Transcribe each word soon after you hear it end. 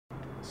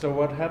So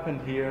what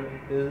happened here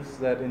is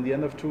that in the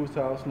end of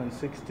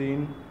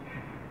 2016,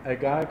 a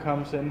guy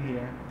comes in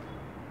here,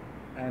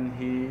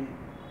 and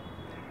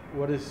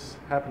what is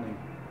happening?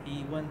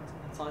 He went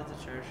inside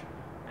the church,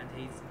 and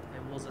he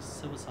was a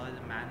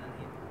suicidal man, and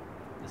he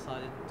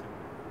decided to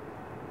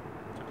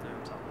kill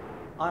himself.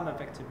 I'm a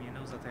victim, you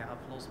know, that I have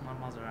lost my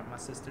mother and my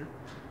sister,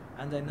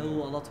 and I know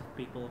a lot of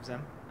people of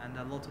them, and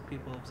a lot of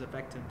people of the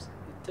victims.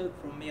 It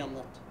took from me a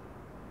lot.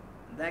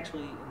 And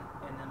actually,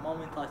 in a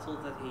moment I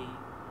thought that he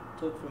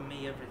took from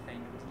me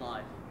everything in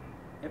life,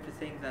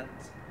 everything that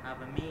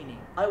have a meaning.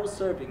 I was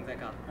serving the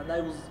God, and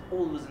I was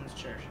always in the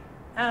church,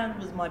 and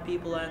with my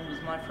people and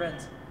with my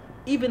friends.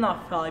 Even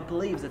if I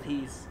believe that he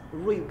is a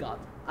real God,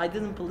 I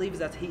didn't believe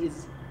that he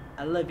is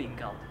a living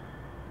God.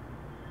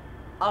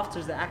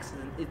 After the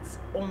accident, it's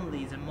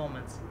only the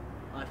moments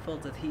I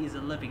felt that he is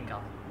a living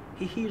God.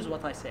 He hears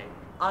what I say.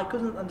 I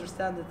couldn't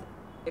understand it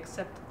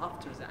except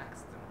after the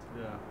accident.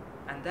 Yeah.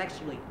 And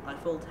actually, I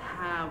felt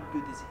how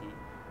good is he,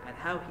 and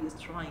how he is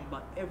trying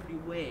by every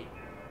way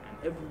and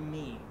every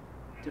mean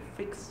to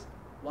fix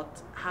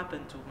what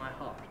happened to my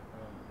heart.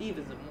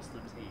 Even the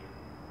Muslims here,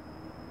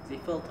 they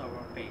felt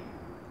our pain.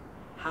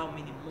 How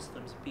many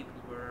Muslims people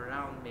were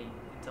around me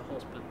in the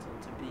hospital,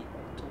 to be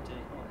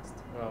totally honest.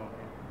 Wow.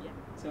 Yeah.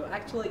 So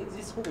actually,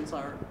 these holes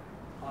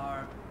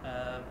are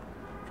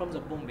from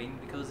the bombing,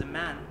 because the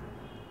man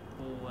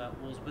who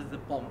was with the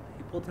bomb,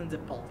 he put in the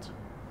bolt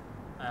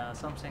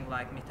something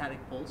like metallic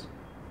bolts.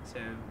 So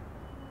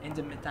in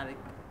the metallic,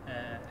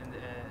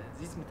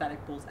 these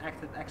metallic bolts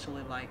acted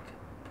actually like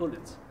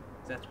bullets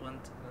that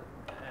went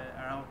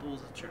around all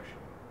the church.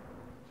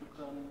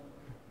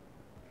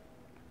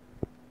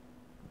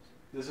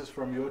 This is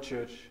from your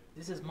church.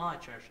 This is my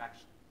church,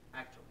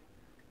 actually.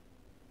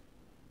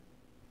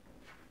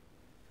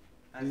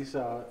 These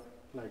are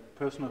like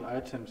personal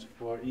items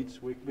for each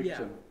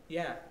victim.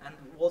 Yeah, and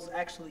was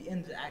actually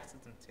in the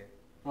accident here.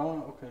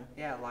 Oh, okay.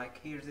 Yeah,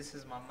 like here, this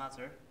is my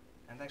mother,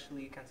 and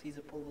actually you can see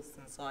the bullets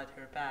inside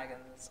her bag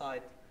and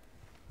inside.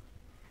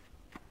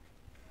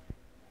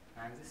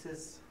 And this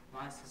is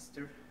my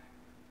sister.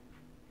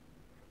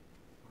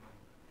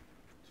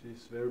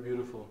 She's very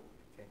beautiful.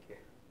 Thank you.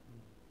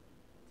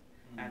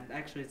 And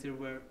actually there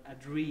were a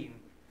dream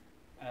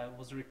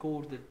was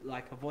recorded,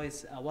 like a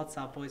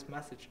WhatsApp voice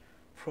message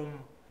from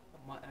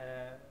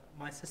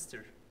my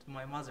sister to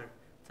my mother,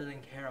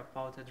 telling her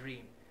about a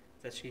dream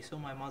that she saw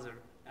my mother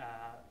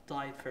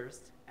died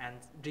first, and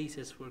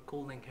Jesus were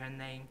calling her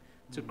name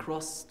to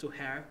cross to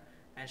her,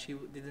 and she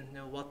didn't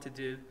know what to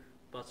do,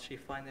 but she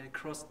finally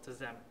crossed to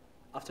them.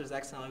 After the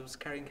accident, I was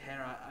carrying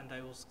her, and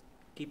I was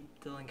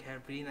keep telling her,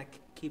 "Verena,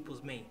 keep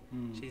with me."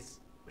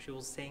 She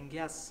was saying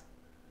yes,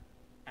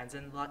 and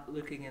then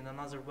looking in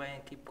another way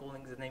and keep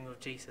calling the name of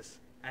Jesus.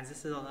 And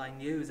this is all I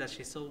knew, that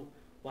she saw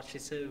what she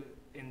saw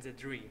in the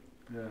dream.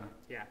 Yeah.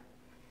 Yeah.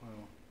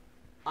 Wow.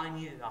 I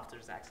knew after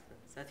the accident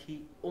that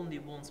he only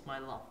wants my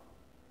love,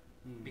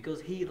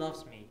 because he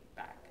loves me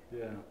back.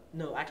 Yeah.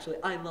 No, actually,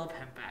 I love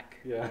him back.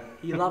 Yeah.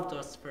 He loved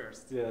us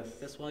first. Yes.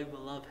 That's why we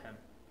love him,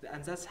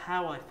 and that's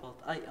how I felt.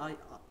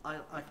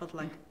 I felt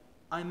like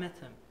I met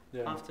him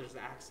after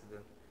the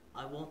accident.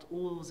 I want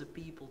all the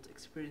people to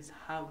experience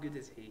how good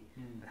is he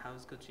and how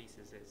good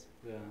Jesus is.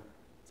 Yeah.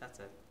 That's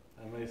it.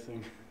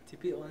 Amazing. To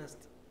be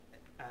honest,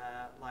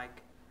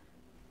 like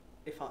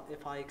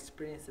if I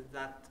experienced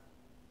that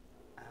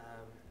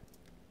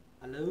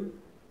alone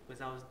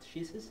without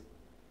Jesus,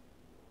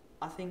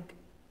 I think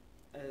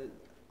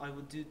I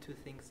would do two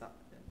things that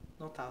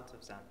not out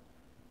of them.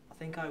 I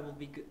think I will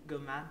go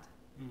mad,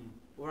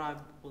 or I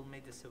will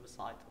make the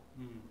suicidal.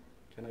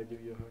 Can I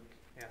give you a hug?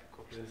 Yeah, of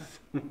course. Yes.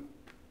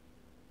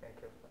 Thank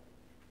you.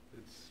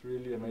 It's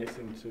really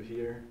amazing to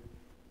hear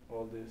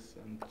all this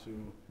and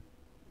to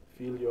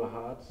feel your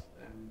hearts,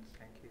 and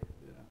Thank you.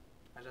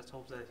 yeah. I just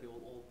hope that you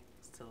will all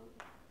still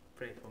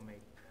pray for me.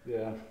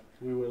 Yeah,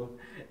 we will.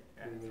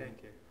 Yeah, we will.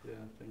 thank you.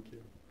 Yeah, thank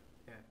you.